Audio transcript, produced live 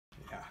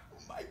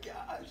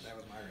gosh. That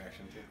was my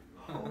reaction too.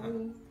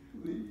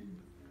 Holy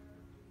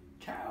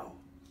cow.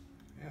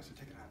 Yeah, so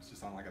take it out. It's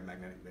just on like a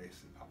magnetic base.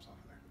 It pops off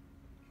of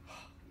there.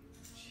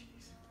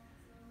 Jeez.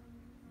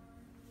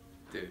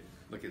 Dude,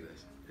 look at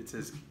this. It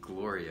says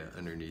Gloria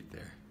underneath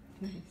there.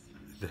 Nice.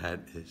 That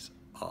is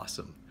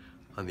awesome.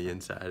 On the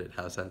inside, it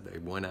has that. They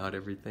won out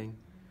everything.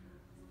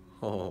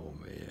 Oh,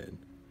 man.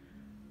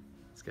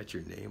 It's got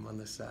your name on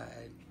the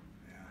side.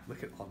 Yeah.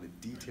 Look at all the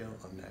detail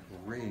on that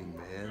ring,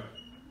 man.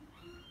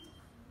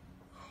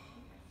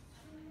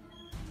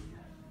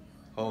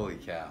 Holy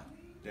cow.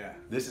 Yeah.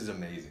 This is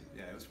amazing.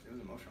 Yeah, it was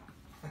emotional.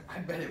 I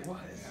bet it was.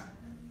 Yeah.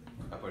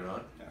 I put it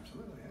on?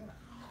 Absolutely, yeah.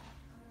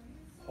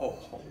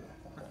 Oh.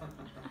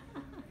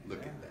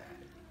 Look at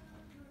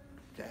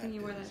that. And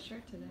you wore that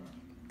shirt today.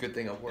 Good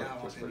thing I wore Yeah, I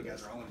it. was seeing you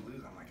guys are all in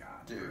blues. I'm like,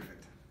 ah, Dude.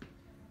 perfect.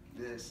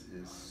 This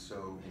is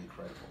so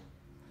incredible.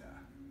 Yeah,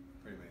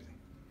 pretty amazing.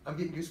 I'm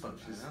getting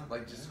goosebumps just I know,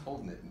 like just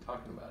holding it and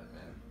talking about it,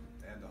 man.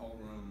 They had the whole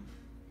room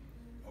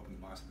open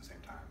to us at the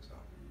same time, so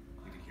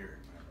you could hear it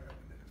whenever I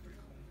opened it. It's pretty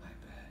cool. I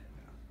bet.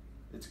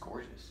 Yeah. It's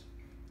gorgeous.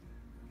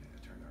 Yeah,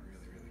 it turned out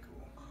really, really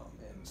cool. Oh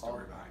man. And the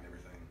story behind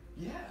everything.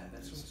 Yeah,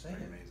 that's what I'm is saying.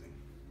 pretty amazing.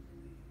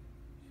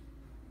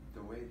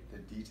 The way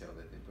the detail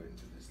that they put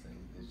into this thing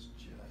is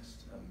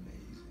just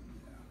amazing.